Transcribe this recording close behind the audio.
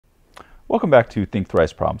Welcome back to Think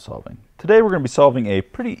Thrice Problem Solving. Today we're going to be solving a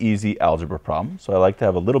pretty easy algebra problem, so I like to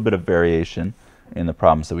have a little bit of variation in the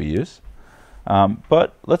problems that we use.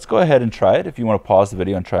 But let's go ahead and try it. If you want to pause the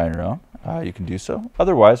video and try on your own, you can do so.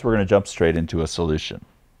 Otherwise, we're going to jump straight into a solution.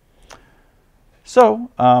 So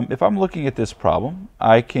if I'm looking at this problem,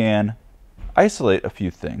 I can isolate a few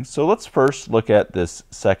things. So let's first look at this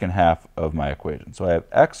second half of my equation. So I have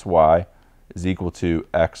xy is equal to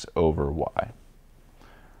x over y.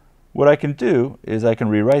 What I can do is I can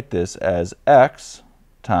rewrite this as x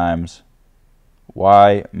times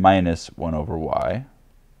y minus 1 over y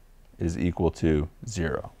is equal to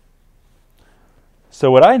 0. So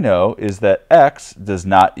what I know is that x does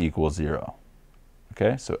not equal 0.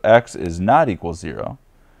 Okay, so x is not equal 0.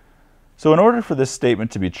 So in order for this statement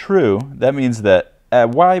to be true, that means that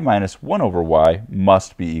y minus 1 over y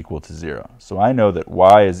must be equal to 0. So I know that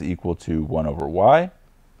y is equal to 1 over y,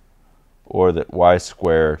 or that y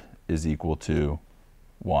squared is equal to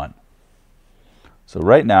 1. So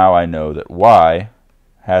right now I know that y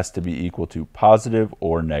has to be equal to positive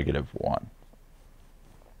or negative 1.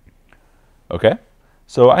 Okay,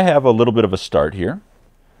 so I have a little bit of a start here.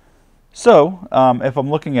 So if I'm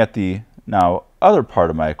looking at the now other part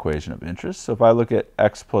of my equation of interest, so if I look at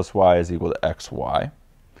x plus y is equal to xy,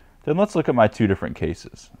 then let's look at my two different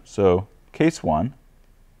cases. So case 1,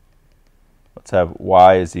 let's have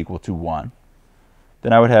y is equal to 1.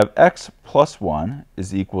 Then I would have x plus 1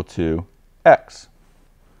 is equal to x,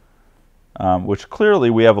 which clearly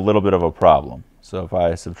we have a little bit of a problem. So if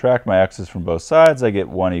I subtract my x's from both sides, I get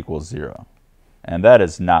 1 equals 0. And that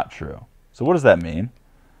is not true. So what does that mean?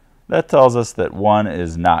 That tells us that 1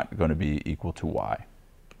 is not going to be equal to y.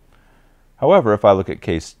 However, if I look at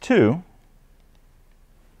case 2,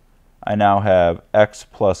 I now have x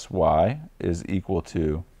plus y is equal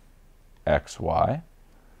to xy.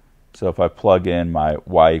 So if I plug in my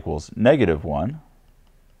y equals negative 1,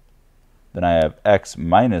 then I have x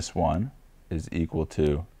minus 1 is equal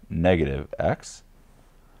to negative x.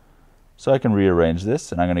 So I can rearrange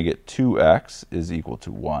this, and I'm going to get 2x is equal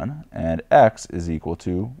to 1, and x is equal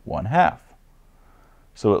to 1/2.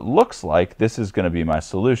 So it looks like this is going to be my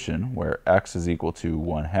solution, where x is equal to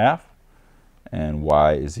 1/2, and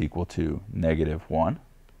y is equal to negative 1.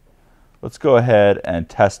 Let's go ahead and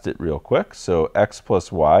test it real quick. So x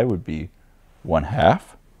plus y would be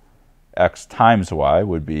 1/2. X times y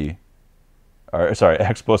would be,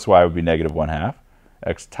 x plus y would be negative 1/2.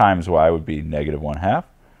 X times y would be negative 1/2.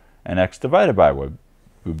 And x divided by y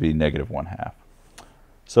would be negative 1/2.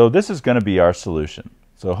 So this is going to be our solution.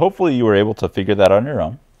 So hopefully you were able to figure that on your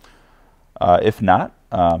own. If not,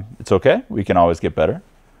 it's okay. We can always get better.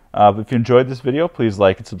 If you enjoyed this video, please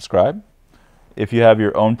like and subscribe. If you have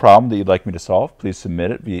your own problem that you'd like me to solve, please submit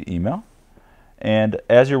it via email. And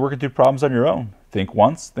as you're working through problems on your own, think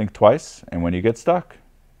once, think twice, and when you get stuck,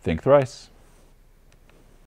 think thrice.